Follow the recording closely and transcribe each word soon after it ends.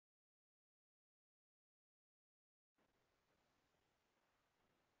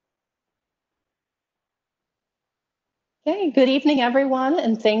Okay, good evening, everyone,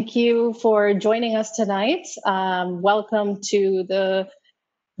 and thank you for joining us tonight. Welcome to the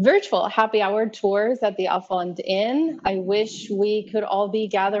virtual happy hour tours at the Alfond Inn. I wish we could all be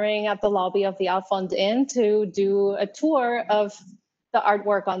gathering at the lobby of the Alfond Inn to do a tour of the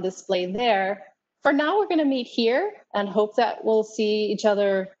artwork on display there. For now, we're going to meet here and hope that we'll see each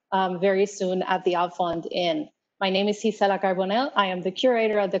other very soon at the Alfond Inn. My name is Gisela Carbonell. I am the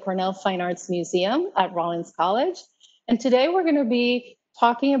curator at the Cornell Fine Arts Museum at Rollins College. And today we're going to be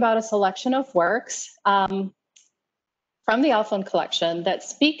talking about a selection of works from the Alfond collection that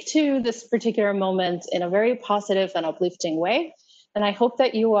speak to this particular moment in a very positive and uplifting way. And I hope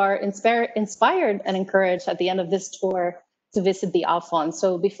that you are inspired and encouraged at the end of this tour to visit the Alfond.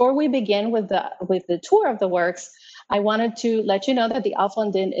 So before we begin with the tour of the works, I wanted to let you know that the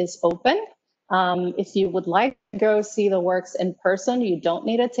Alfond Inn is open. If you would like to go see the works in person, you don't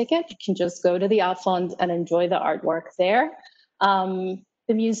need a ticket. You can just go to the Alfond and enjoy the artwork there. The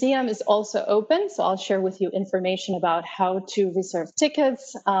museum is also open, so I'll share with you information about how to reserve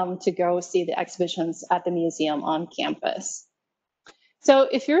tickets to go see the exhibitions at the museum on campus. So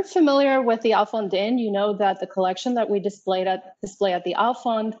if you're familiar with the Alfond Inn, you know that the collection that we display at the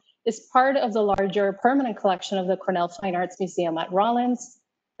Alfond is part of the larger permanent collection of the Cornell Fine Arts Museum at Rollins.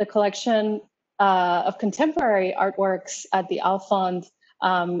 The collection of contemporary artworks at the Alfond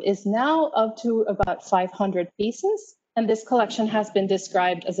is now up to about 500 pieces. And this collection has been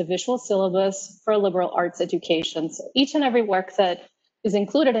described as a visual syllabus for liberal arts education. So each and every work that is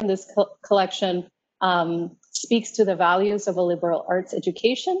included in this collection speaks to the values of a liberal arts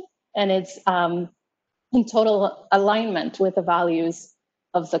education, and it's in total alignment with the values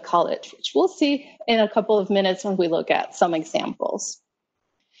of the college, which we'll see in a couple of minutes when we look at some examples.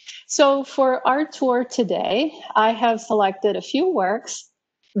 So for our tour today, I have selected a few works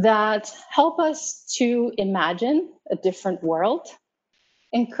that help us to imagine a different world,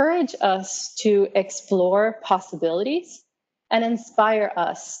 encourage us to explore possibilities, and inspire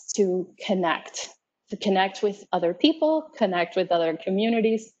us to connect with other people, connect with other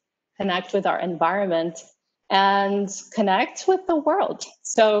communities, connect with our environment, and connect with the world.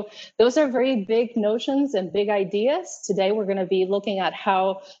 So those are very big notions and big ideas. Today, we're going to be looking at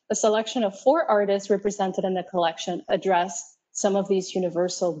how a selection of 4 artists represented in the collection address some of these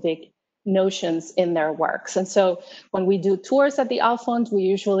universal big notions in their works. And so when we do tours at the Alfond,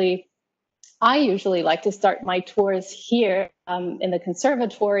 I usually like to start my tours here in the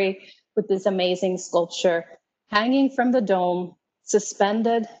conservatory with this amazing sculpture hanging from the dome,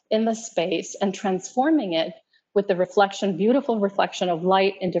 suspended in the space, and transforming it with the beautiful reflection of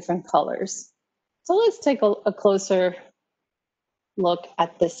light in different colors. So let's take a closer look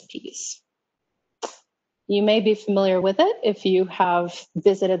at this piece. You may be familiar with it if you have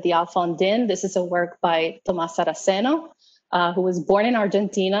visited the Alfond Inn. This is a work by Tomás Saraceno, who was born in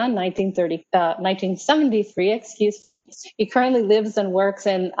Argentina in 1973. He currently lives and works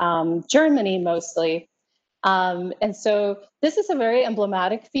in Germany mostly. And so this is a very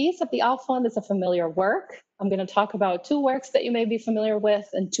emblematic piece of the Alfond. It's a familiar work. I'm going to talk about 2 works that you may be familiar with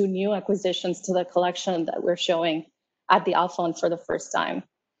and 2 new acquisitions to the collection that we're showing at the Alfond for the first time.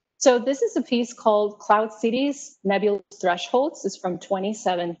 So this is a piece called Cloud Cities, Nebulous Thresholds. It's from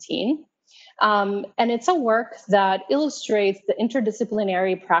 2017. And it's a work that illustrates the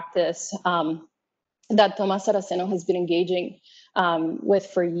interdisciplinary practice that Tomás Saraceno has been engaging with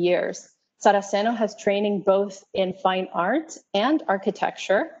for years. Saraceno has training both in fine art and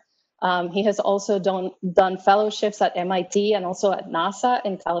architecture. He has also done fellowships at MIT and also at NASA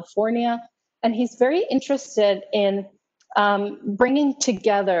in California. And he's very interested in bringing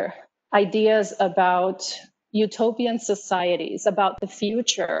together ideas about utopian societies, about the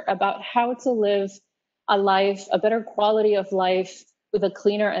future, about how to live a life, a better quality of life with a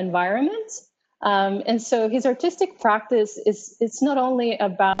cleaner environment. And so his artistic practice it's not only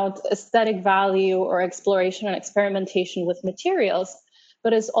about aesthetic value or exploration and experimentation with materials,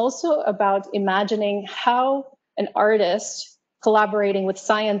 but it's also about imagining how an artist collaborating with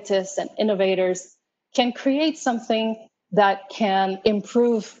scientists and innovators can create something that can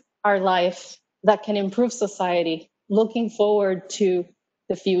improve our life, that can improve society, looking forward to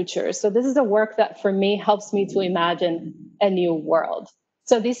the future. So this is a work that for me helps me to imagine a new world.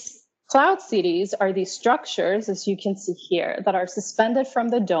 So these cloud cities are these structures, as you can see here, that are suspended from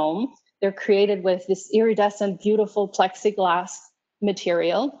the dome. They're created with this iridescent, beautiful plexiglass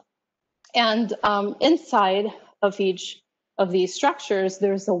material. And inside of each of these structures,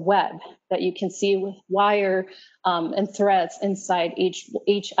 there's a web that you can see with wire and threads inside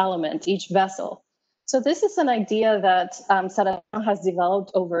each element, each vessel. So this is an idea that Saraceno has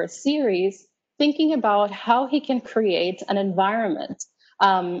developed over a series thinking about how he can create an environment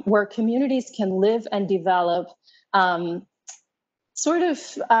where communities can live and develop sort of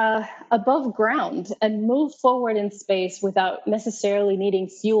above ground and move forward in space without necessarily needing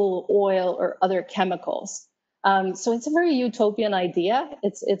fuel, oil, or other chemicals. So it's a very utopian idea.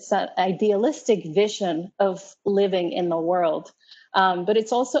 It's an idealistic vision of living in the world. But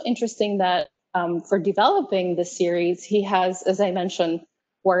it's also interesting that for developing the series, he has, as I mentioned,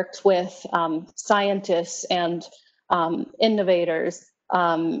 worked with scientists and innovators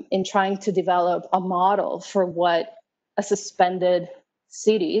in trying to develop a model for what a suspended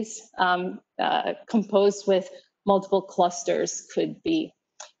cities composed with multiple clusters could be.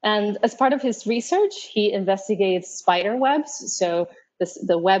 And as part of his research, he investigates spider webs. So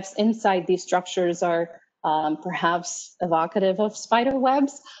the webs inside these structures are perhaps evocative of spider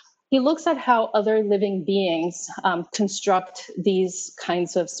webs. He looks at how other living beings construct these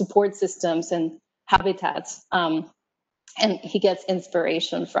kinds of support systems and habitats. And he gets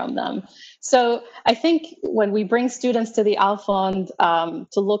inspiration from them. So I think when we bring students to the Alfond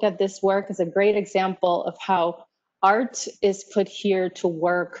to look at this work is a great example of how art is put here to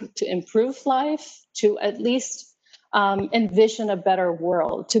work to improve life, to at least envision a better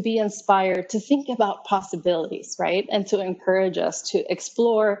world, to be inspired, to think about possibilities, right? And to encourage us to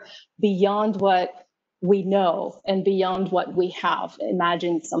explore beyond what we know and beyond what we have,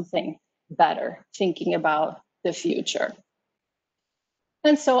 imagine something better, thinking about the future.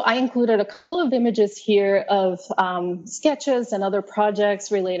 And so I included a couple of images here of sketches and other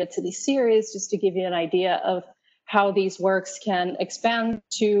projects related to the series, just to give you an idea of how these works can expand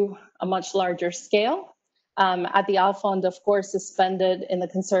to a much larger scale. At the Alfond, of course, suspended in the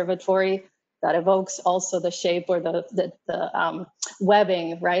conservatory, that evokes also the shape or the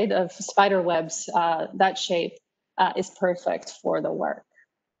webbing, right, of spider webs. That shape is perfect for the work.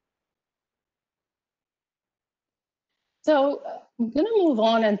 So I'm going to move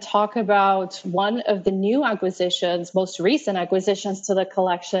on and talk about one of the new acquisitions, most recent acquisitions to the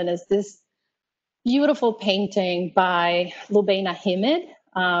collection is this beautiful painting by Lubaina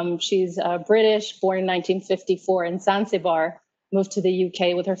Himid. She's British, born in 1954 in Zanzibar, moved to the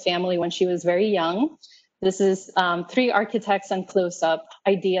UK with her family when she was very young. This is Three Architects and Close-Up,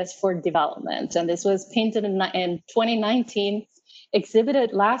 Ideas for Development. And this was painted in 2019,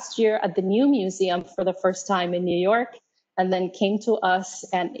 exhibited last year at the New Museum for the first time in New York, and then came to us,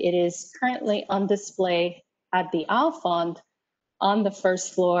 and it is currently on display at the Alfond on the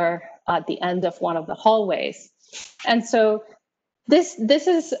first floor at the end of one of the hallways. And so this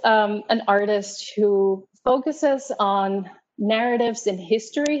is an artist who focuses on narratives in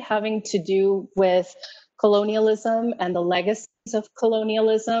history having to do with colonialism and the legacies of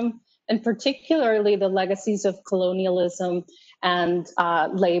colonialism, and particularly the legacies of colonialism and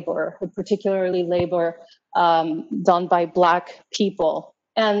labor, particularly labor done by Black people.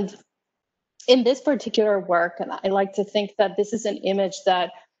 And in this particular work, and I like to think that this is an image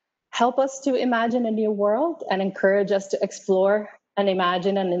that help us to imagine a new world and encourage us to explore and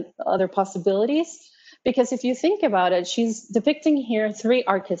imagine and other possibilities. Because if you think about it, she's depicting here three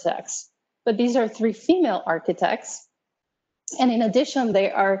architects, but these are three female architects. And in addition,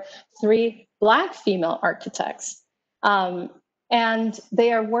 there are three Black female architects. And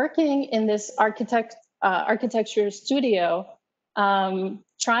they are working in this architecture studio,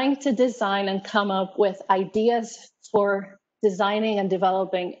 trying to design and come up with ideas for designing and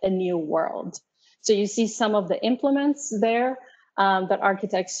developing a new world. So you see some of the implements there that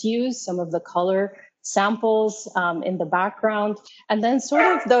architects use, some of the color samples in the background, and then sort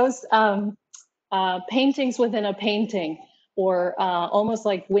of those paintings within a painting, or almost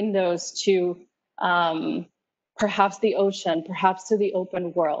like windows to perhaps the ocean, perhaps to the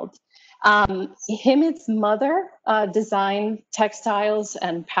open world. Himid's mother designed textiles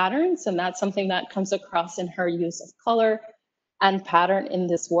and patterns, and that's something that comes across in her use of color and pattern in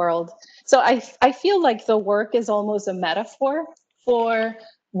this world. So I feel like the work is almost a metaphor for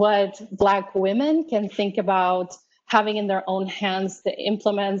what Black women can think about having in their own hands the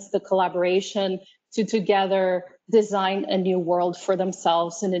implements, the collaboration to together design a new world for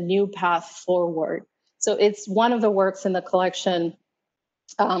themselves and a new path forward. So it's one of the works in the collection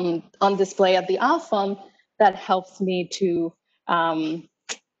on display at the Alfond that helps me to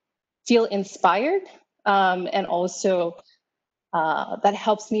feel inspired, and also that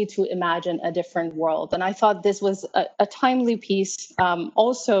helps me to imagine a different world. And I thought this was a timely piece.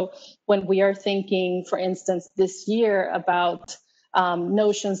 Also, when we are thinking, for instance, this year about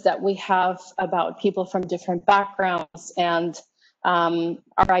notions that we have about people from different backgrounds and our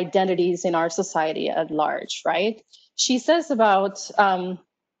identities in our society at large, right? She says about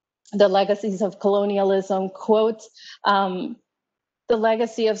the legacies of colonialism, quote, the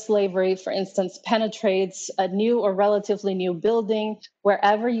legacy of slavery, for instance, penetrates a new or relatively new building.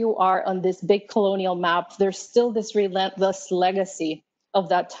 Wherever you are on this big colonial map, there's still this relentless legacy of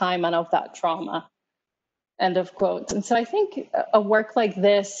that time and of that trauma. End of quote. And so I think a work like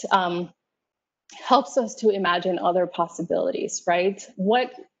this helps us to imagine other possibilities, right?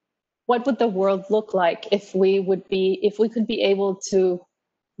 What would the world look like if we could be able to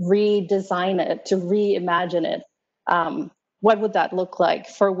redesign it, to reimagine it? What would that look like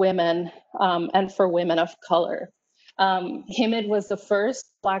for women and for women of color? Himid was the first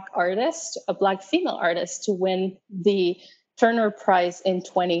Black artist, a Black female artist, to win the Turner Prize in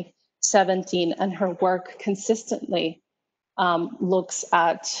 2017, and her work consistently looks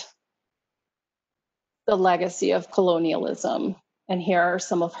at the legacy of colonialism. And here are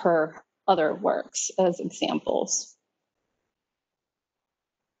some of her other works as examples.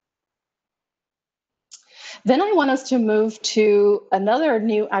 Then I want us to move to another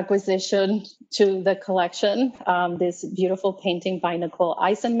new acquisition to the collection, this beautiful painting by Nicole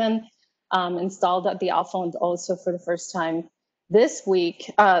Eisenman, installed at the Alfond also for the first time this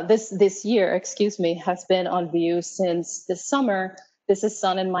year, excuse me, has been on view since this summer. This is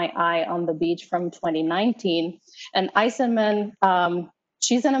Sun in My Eye on the Beach from 2019. And Eisenman,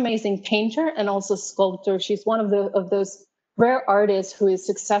 she's an amazing painter and also sculptor. She's one of those rare artists who is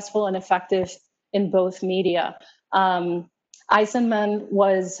successful and effective in both media. Eisenman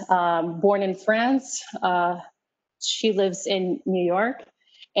was born in France. She lives in New York.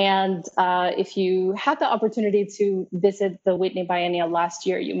 And if you had the opportunity to visit the Whitney Biennial last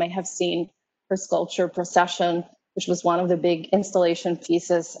year, you may have seen her sculpture Procession, which was one of the big installation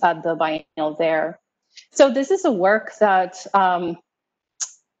pieces at the Biennial there. So this is a work that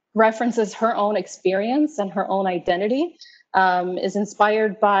references her own experience and her own identity, is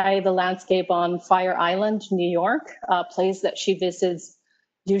inspired by the landscape on Fire Island, New York, a place that she visits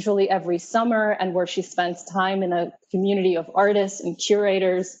usually every summer and where she spends time in a community of artists and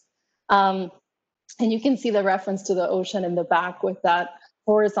curators. And you can see the reference to the ocean in the back with that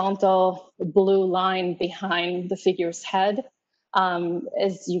horizontal blue line behind the figure's head.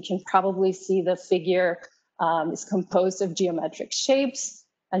 As you can probably see, the figure is composed of geometric shapes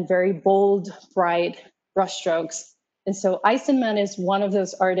and very bold, bright brushstrokes. And so Eisenman is one of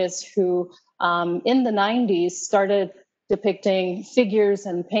those artists who in the 90s started depicting figures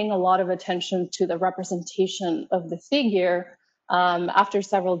and paying a lot of attention to the representation of the figure after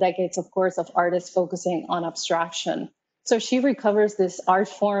several decades, of course, of artists focusing on abstraction. So she recovers this art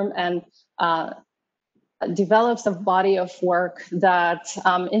form and develops a body of work that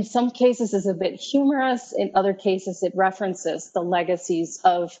in some cases is a bit humorous, in other cases it references the legacies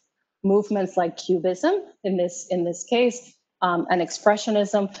of movements like Cubism in this case, and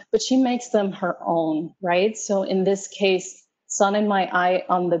Expressionism, but she makes them her own, right? So in this case, Sun in My Eye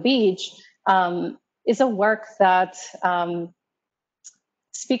on the Beach is a work that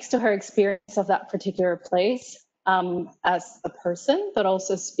speaks to her experience of that particular place as a person, but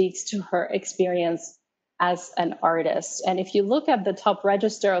also speaks to her experience as an artist. And if you look at the top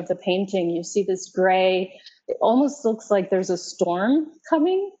register of the painting, you see this gray, it almost looks like there's a storm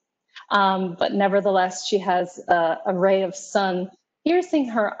coming. But nevertheless, she has a ray of sun piercing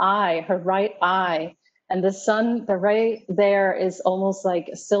her eye, her right eye. And the ray there is almost like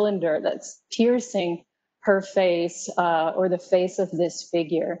a cylinder that's piercing her face or the face of this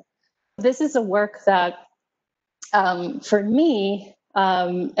figure. This is a work that, for me,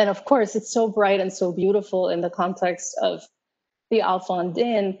 and of course, it's so bright and so beautiful in the context of the Alfond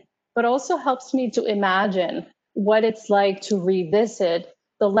Inn, but also helps me to imagine what it's like to revisit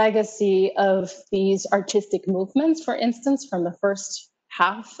the legacy of these artistic movements, for instance, from the first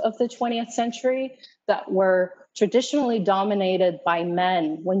half of the 20th century that were traditionally dominated by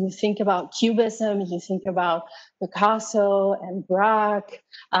men. When you think about Cubism, you think about Picasso and Braque,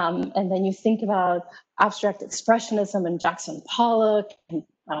 and then you think about abstract expressionism and Jackson Pollock and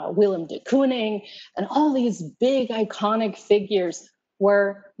Willem de Kooning, and all these big iconic figures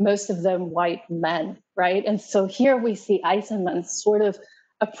were most of them white men, right? And so here we see Eisenman sort of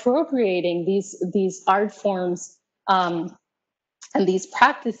appropriating these art forms and these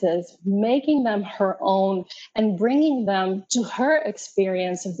practices, making them her own and bringing them to her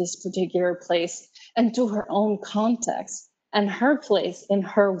experience of this particular place and to her own context and her place in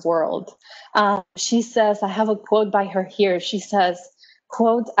her world. She says, I have a quote by her here. She says,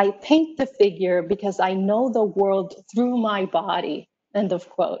 quote, I paint the figure because I know the world through my body, end of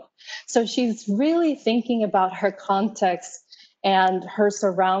quote. So she's really thinking about her context and her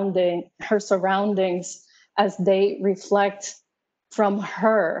surroundings as they reflect from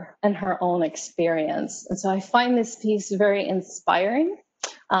her and her own experience. And so I find this piece very inspiring,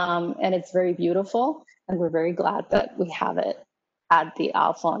 and it's very beautiful, and we're very glad that we have it at the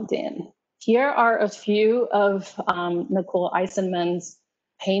Alfond Inn. Here are a few of Nicole Eisenman's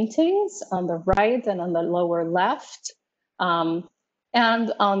paintings on the right and on the lower left.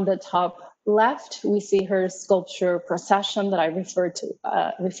 And on the top left, we see her sculpture procession that I referred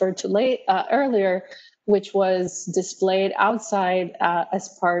to earlier, which was displayed outside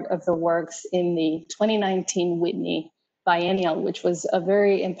as part of the works in the 2019 Whitney Biennial, which was a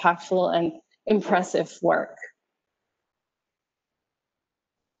very impactful and impressive work.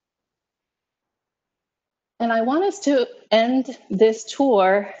 And I want us to end this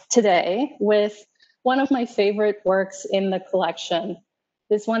tour today with one of my favorite works in the collection.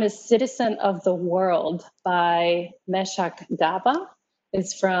 This one is Citizen of the World by Meschac Gaba.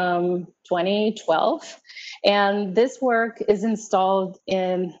 It's from 2012. And this work is installed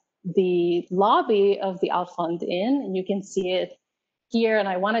in the lobby of the Alfond Inn, and you can see it here. And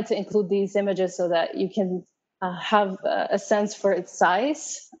I wanted to include these images so that you can have a sense for its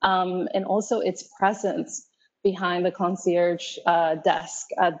size and also its presence behind the concierge desk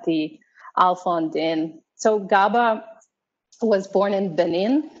at the Alfond Inn. So Gaba was born in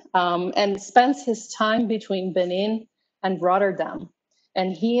Benin and spends his time between Benin and Rotterdam.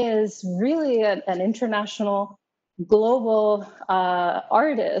 And he is really an international, global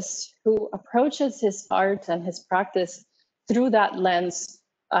artist who approaches his art and his practice through that lens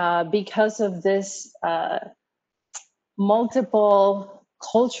because of this multiple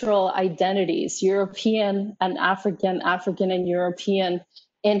cultural identities, European and African, African and European,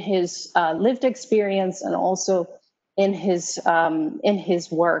 in his lived experience and also in his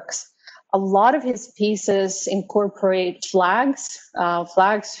works. A lot of his pieces incorporate flags,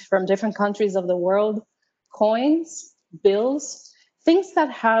 flags from different countries of the world, coins, bills, things that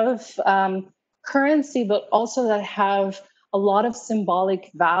have currency, but also that have a lot of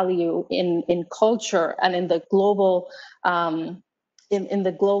symbolic value in culture and in the global in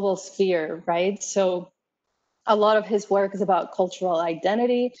the global sphere, right? So a lot of his work is about cultural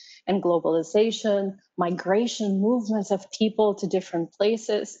identity and globalization, migration, movements of people to different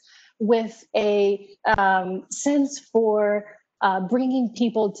places, with a sense for bringing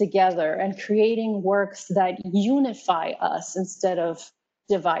people together and creating works that unify us instead of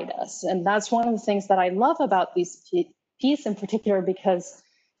divide us. And that's one of the things that I love about this piece in particular, because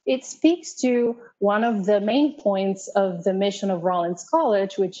it speaks to one of the main points of the mission of Rollins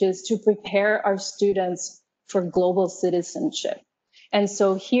College, which is to prepare our students for global citizenship. And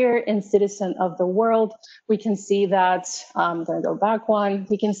so here in Citizen of the World, we can see that, I'm going to go back one,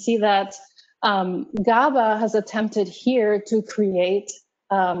 we can see that Gaba has attempted here to create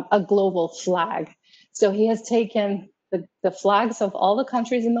a global flag. So he has taken the flags of all the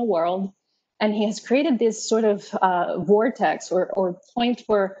countries in the world, and he has created this sort of vortex or point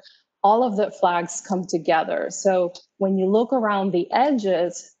where all of the flags come together. So when you look around the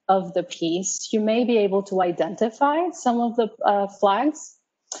edges of the piece, you may be able to identify some of the flags,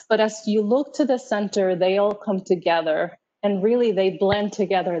 but as you look to the center, they all come together and really they blend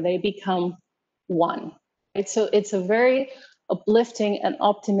together, they become one. Right? So it's a very uplifting and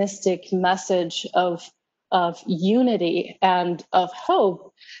optimistic message of unity and of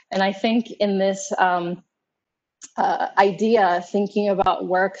hope. And I think in this idea, thinking about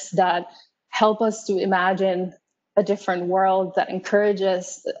works that help us to imagine a different world, that encourage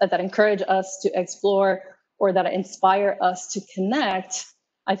us to explore, or that inspire us to connect,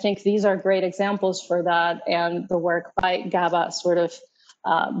 I think these are great examples for that. And the work by Gaba sort of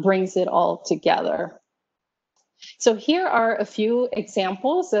brings it all together. So here are a few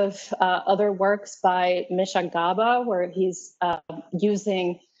examples of other works by Meschac Gaba, where he's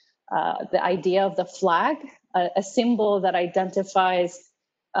using the idea of the flag, a symbol that identifies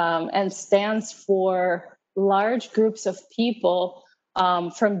and stands for large groups of people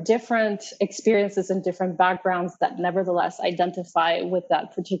from different experiences and different backgrounds that nevertheless identify with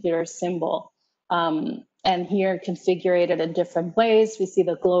that particular symbol. And here configured in different ways. We see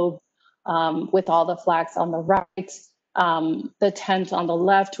the globe with all the flags on the right, the tent on the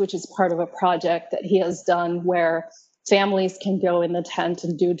left, which is part of a project that he has done where families can go in the tent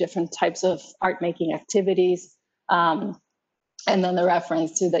and do different types of art making activities. And then the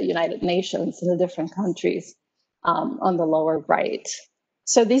reference to the United Nations and the different countries on the lower right.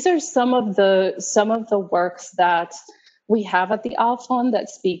 So these are some of the works that we have at the Alfond that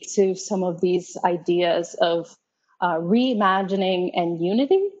speak to some of these ideas of reimagining and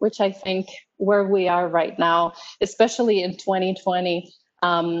unity, which I think where we are right now, especially in 2020,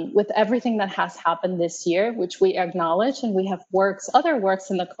 with everything that has happened this year, which we acknowledge, and we have other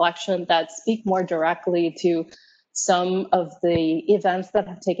works in the collection that speak more directly to some of the events that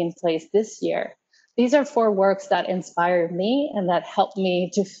have taken place this year. These are 4 works that inspire me and that help me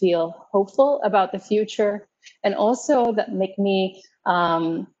to feel hopeful about the future, and also that make me,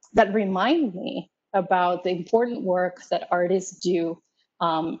 that remind me about the important work that artists do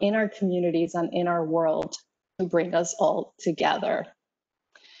in our communities and in our world to bring us all together.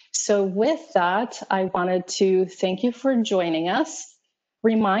 So with that, I wanted to thank you for joining us.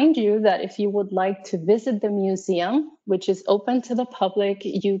 Remind you that if you would like to visit the museum, which is open to the public,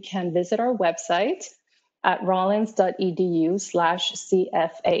 you can visit our website at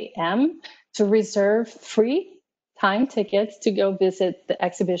rollins.edu/CFAM to reserve free time tickets to go visit the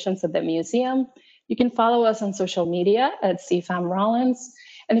exhibitions at the museum. You can follow us on social media at CFAM Rollins.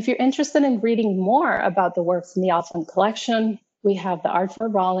 And if you're interested in reading more about the works in the Alfond collection, we have the Art for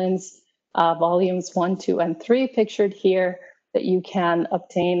Rollins volumes 1, 2, and 3 pictured here that you can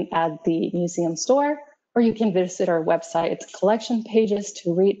obtain at the museum store, or you can visit our website collection pages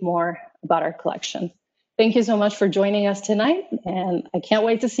to read more about our collection. Thank you so much for joining us tonight, and I can't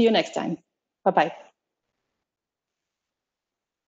wait to see you next time. Bye-bye.